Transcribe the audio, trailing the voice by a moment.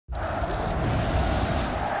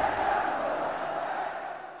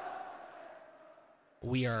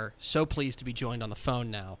We are so pleased to be joined on the phone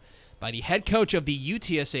now by the head coach of the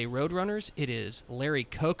UTSA Roadrunners. It is Larry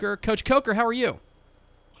Coker. Coach Coker, how are you?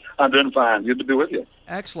 I'm doing fine. Good to be with you.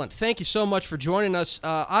 Excellent. Thank you so much for joining us.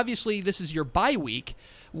 Obviously, this is your bye week.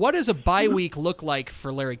 What does a bye week look like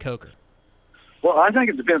for Larry Coker? Well, I think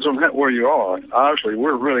it depends on where you are. Obviously,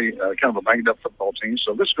 we're really kind of a banged-up football team,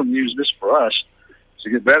 so this is going to use this for us to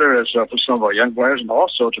get better as for some of our young players and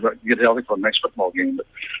also to get healthy for the next football game.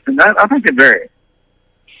 But I think it varies.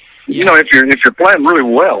 Yeah. You know, if you're playing really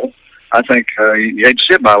well, I think you hate to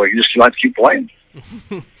sit by it. You just like to keep playing.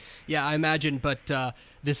 Yeah, I imagine, but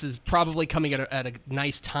this is probably coming at a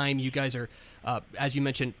nice time. You guys are, as you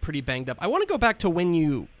mentioned, pretty banged up. I want to go back to when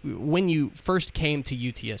you first came to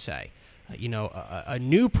UTSA. A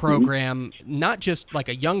new program, not just like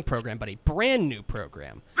a young program, but a brand new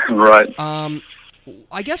program. Right.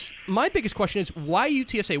 I guess my biggest question is, why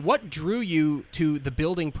UTSA? What drew you to the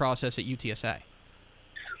building process at UTSA?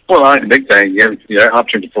 Well, I think the big thing,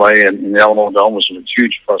 opportunity to play in the Alamo Dome was a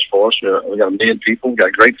huge plus for us. We got 1 million people. We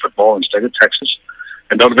got great football in the state of Texas,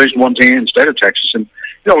 and no Division I team in the state of Texas. And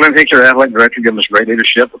Lynn Hickey, our athletic director, giving us great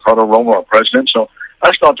leadership. Ricardo Romo, our president. So I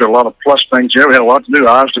just thought there were a lot of plus things here. We had a lot to do.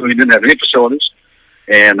 Obviously, we didn't have any facilities,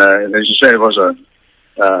 and as you said, it was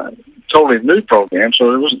a totally new program.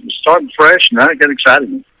 So it was starting fresh, and I got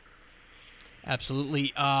excited.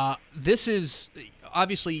 Absolutely. This is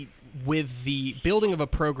obviously, with the building of a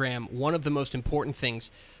program, one of the most important things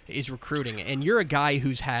is recruiting. And you're a guy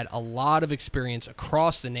who's had a lot of experience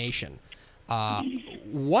across the nation.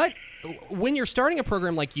 When you're starting a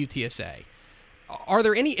program like UTSA, are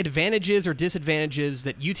there any advantages or disadvantages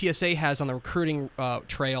that UTSA has on the recruiting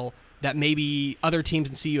trail that maybe other teams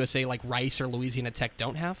in CUSA like Rice or Louisiana Tech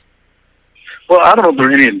don't have? Well, I don't know if there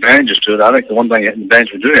are any advantages to it. I think the one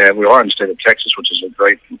advantage we do have, we are in the state of Texas, which is a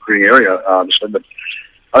great recruiting area, obviously, but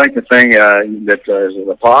I think the thing that is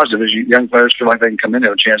a positive is young players feel like they can come in and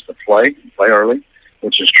have a chance to play early,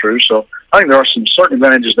 which is true. So I think there are some certain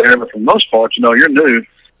advantages there, but for the most part, you're new.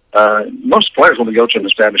 Most players want to go to an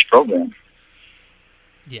established program.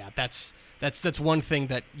 Yeah, that's one thing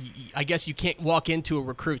that I guess you can't walk into a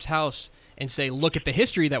recruit's house and say, look at the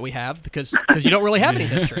history that we have, because you don't really have any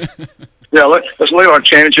history. Yeah, let's look at our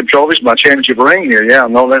championship trophies, my championship ring here. Yeah,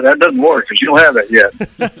 no, that doesn't work because you don't have that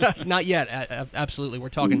yet. Not yet. Absolutely. We're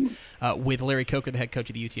talking with Larry Coker, the head coach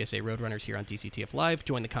of the UTSA Roadrunners here on DCTF Live.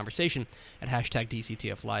 Join the conversation at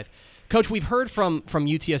 #DCTF Live. Coach, we've heard from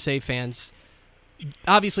UTSA fans.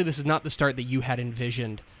 Obviously, this is not the start that you had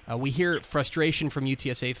envisioned. We hear frustration from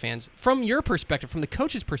UTSA fans. From your perspective, from the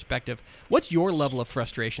coach's perspective, what's your level of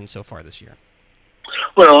frustration so far this year?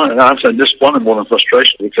 Well, I'd say disappointment more than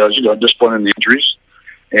frustration because, disappointed in the injuries.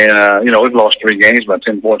 And, we've lost 3 games by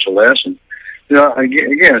 10 points or less. And,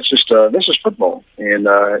 again, it's just, this is football. And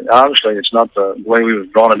obviously it's not the way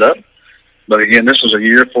we've drawn it up. But, again, this is a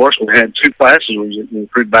year for us. We had 2 classes. We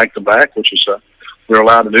recruited back-to-back, which is we were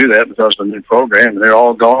allowed to do that because of the new program. And they're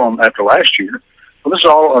all gone after last year. Well, this is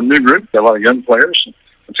all a new group. Got a lot of young players.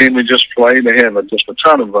 The team we just played, they have just a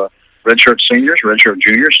ton of redshirt seniors, redshirt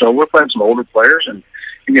juniors. So we're playing some older players. And,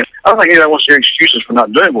 again, I don't think anybody wants to hear excuses for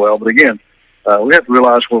not doing well. But, again, we have to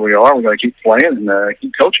realize where we are. We've got to keep playing and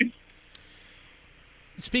keep coaching.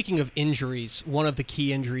 Speaking of injuries, one of the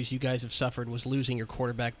key injuries you guys have suffered was losing your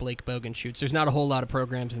quarterback, Blake Bogenschutz. There's not a whole lot of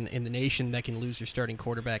programs in the nation that can lose your starting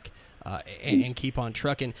quarterback and keep on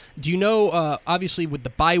trucking. Do you know, obviously with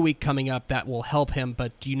the bye week coming up, that will help him,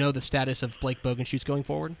 but do you know the status of Blake Bogenschutz going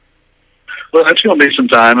forward? Well, it's going to be some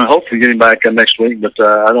time, and hopefully get him back next week, but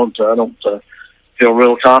I don't feel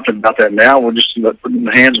real confident about that now. We're just putting it in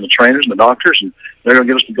the hands of the trainers and the doctors, and they're going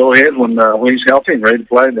to give us the go-ahead when he's healthy and ready to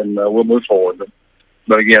play, then we'll move forward.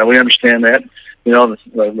 But again, we understand that.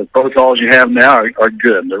 The protocols you have now are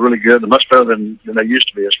good. They're really good. They're much better than they used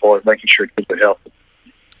to be as far as making sure kids are healthy.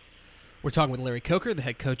 We're talking with Larry Coker, the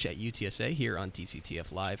head coach at UTSA here on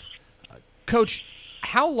DCTF Live. Coach,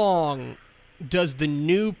 how long does the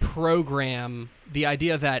new program, the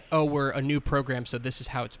idea that, we're a new program, so this is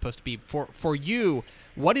how it's supposed to be, for you,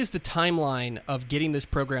 what is the timeline of getting this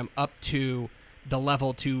program up to the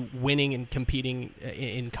level to winning and competing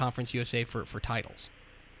in Conference USA for titles?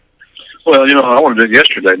 Well, I want to do it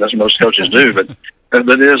yesterday. That's what most coaches do, but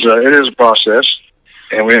it is a process,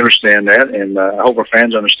 and we understand that, and I hope our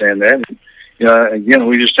fans understand that. And, again,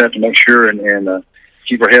 we just have to make sure and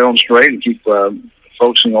keep our head on straight and keep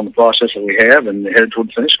focusing on the process that we have and head toward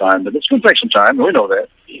the finish line. But it's going to take some time. We know that.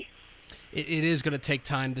 It is going to take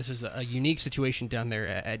time. This is a unique situation down there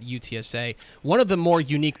at UTSA. One of the more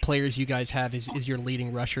unique players you guys have is your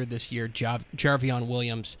leading rusher this year, Jarvion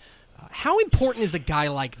Williams. How important is a guy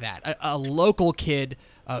like that, a local kid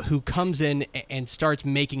who comes in and starts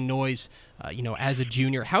making noise, as a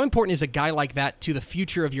junior? How important is a guy like that to the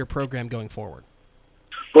future of your program going forward?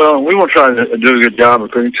 Well, we will try to do a good job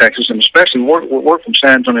recruiting Texas, and especially work from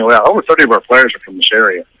San Antonio out. Over 30 of our players are from this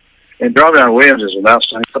area. And Jarvion Williams is an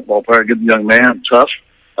outstanding football player, good young man, tough.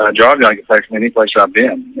 Jarvion can play from any place I've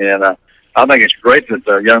been. And I think it's great that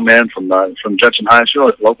a young man from Judson High School,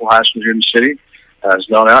 a local high school here in the city, has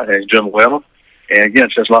gone out and he's doing well. And again,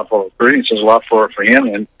 it says a lot for recruiting. It says a lot for him.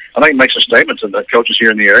 And I think it makes a statement to the coaches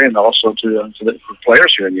here in the area and also to the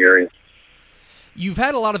players here in the area. You've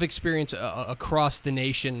had a lot of experience across the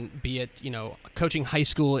nation, be it, coaching high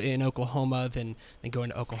school in Oklahoma, then going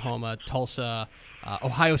to Oklahoma, Tulsa,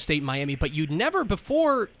 Ohio State, Miami, but you'd never,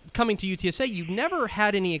 before coming to UTSA, you'd never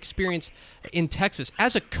had any experience in Texas.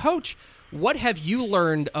 As a coach, what have you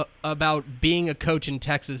learned about being a coach in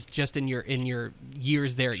Texas just in your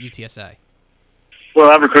years there at UTSA?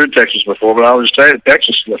 Well, I've recruited Texas before, but I would say that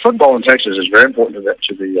the football in Texas is very important to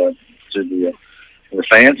the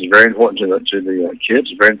fans. It's very important to the kids.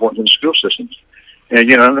 It's very important to the school systems. And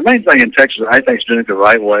the main thing in Texas, I think, is doing it the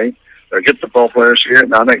right way. There are good football players here,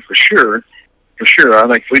 and I think for sure, I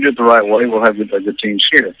think if we do it the right way, we'll have good teams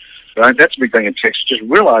here. But I think that's a big thing in Texas. Just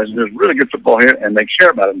realizing there's really good football here, and they care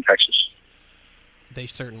about it in Texas. They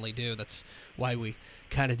certainly do. That's why we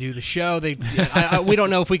kind of do the show. We don't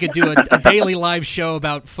know if we could do a daily live show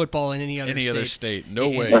about football in any other state. No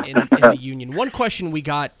way. In the union. One question we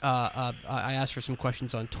got, I asked for some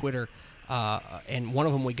questions on Twitter, and one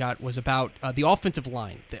of them we got was about the offensive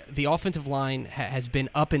line. The offensive line has been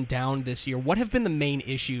up and down this year. What have been the main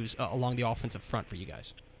issues along the offensive front for you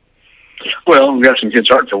guys? Well, we've got some kids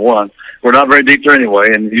hurt for one. We're not very deep there anyway,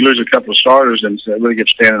 and you lose a couple of starters and it really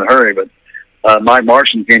gets stand in a hurry. But Mike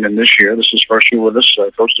Marson came in this year. This is his first year with us,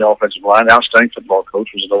 coached the offensive line. Outstanding football coach,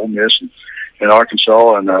 was at Ole Miss and in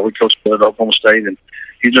Arkansas, and we coached at Oklahoma State. And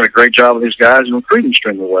he's done a great job with these guys and recruiting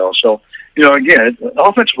extremely well. So, again, the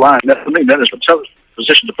offensive line, that is the toughest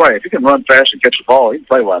position to play. If you can run fast and catch the ball, you can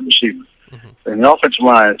play wide receiver. Mm-hmm. And the offensive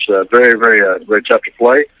line, it's very, very, very tough to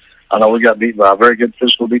play. I know we got beat by a very good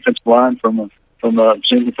physical defensive line from the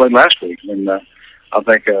team we played last week, and I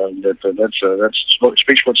think that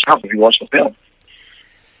speaks for itself if you watch the film.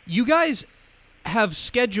 You guys have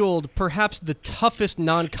scheduled perhaps the toughest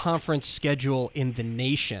non-conference schedule in the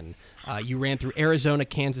nation. You ran through Arizona,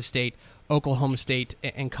 Kansas State, Oklahoma State,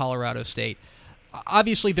 and Colorado State.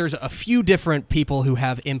 Obviously, there's a few different people who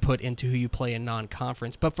have input into who you play in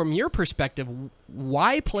non-conference, but from your perspective,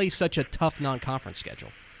 why play such a tough non-conference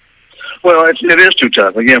schedule? Well, it is too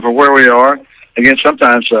tough. Again, for where we are, again,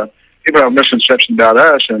 sometimes people have misconceptions about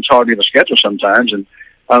us, and it's hard to get a schedule sometimes. And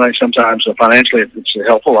I think sometimes financially it's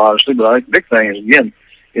helpful, obviously. But I think the big thing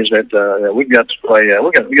is that we've got to play.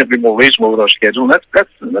 We got to be more reasonable with our schedule, and that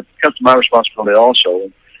comes to my responsibility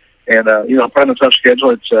also. And playing a tough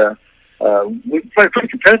schedule, it's we played pretty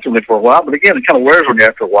competitively for a while, but again, it kind of wears on you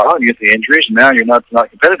after a while. You get the injuries, and now you're not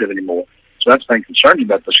competitive anymore. So that's the thing concerning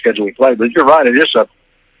about the schedule we play. But you're right, it is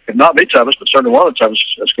if not the toughest, but certainly one of the toughest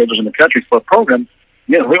schedules in the country for a program.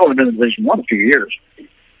 Yeah, we've only been in Division I a few years.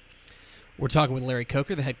 We're talking with Larry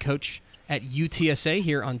Coker, the head coach at UTSA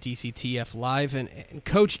here on DCTF Live. And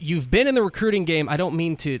Coach, you've been in the recruiting game. I don't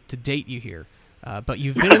mean to date you here, but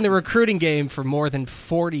you've been in the recruiting game for more than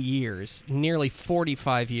 40 years, nearly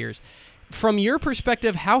 45 years. From your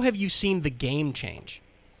perspective, how have you seen the game change?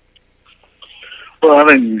 Well, I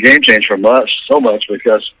think the game changed for us so much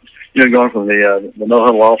because going from the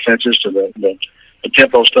no-huddle offenses to the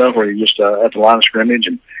tempo stuff where you just at the line of scrimmage,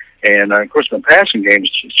 and of course the passing game has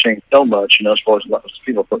changed so much, as far as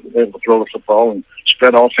people able to throw the football and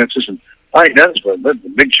spread offenses, and I think that's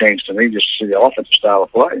the big change to me, just to see the offensive style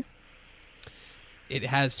of play. It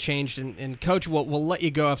has changed, and Coach, we'll let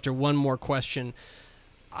you go after one more question.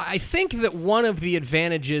 I think that one of the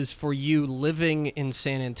advantages for you living in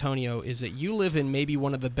San Antonio is that you live in maybe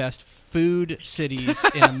one of the best food cities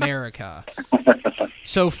in America.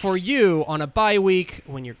 So for you, on a bye week,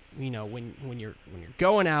 when you're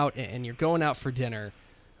going out and you're going out for dinner,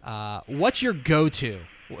 what's your go-to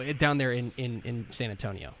down there in San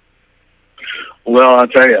Antonio? Well, I'll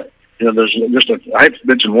tell you, there's I have to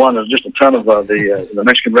mention one. There's just a ton of the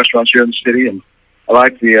Mexican restaurants here in the city, and I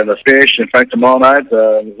like the fish. In fact, tomorrow night,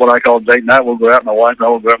 what I call date night, we'll go out. My wife and I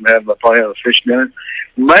will go out and probably have a fish dinner.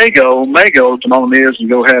 May go to Mama Mia's and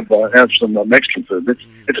go have some Mexican food.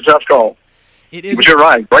 It's a tough call. It is. But you're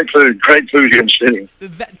right. Great food here in the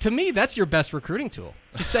city. To me, that's your best recruiting tool.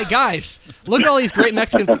 Just say, guys, look at all these great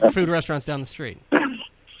Mexican food restaurants down the street.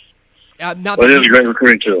 not But that it is a great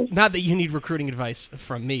recruiting tool. Not that you need recruiting advice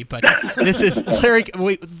from me, but this is Larry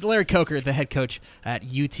Coker, the head coach at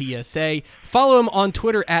UTSA. Follow him on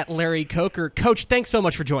Twitter at Larry Coker. Coach, thanks so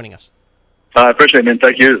much for joining us. I appreciate it, man.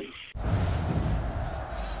 Thank you.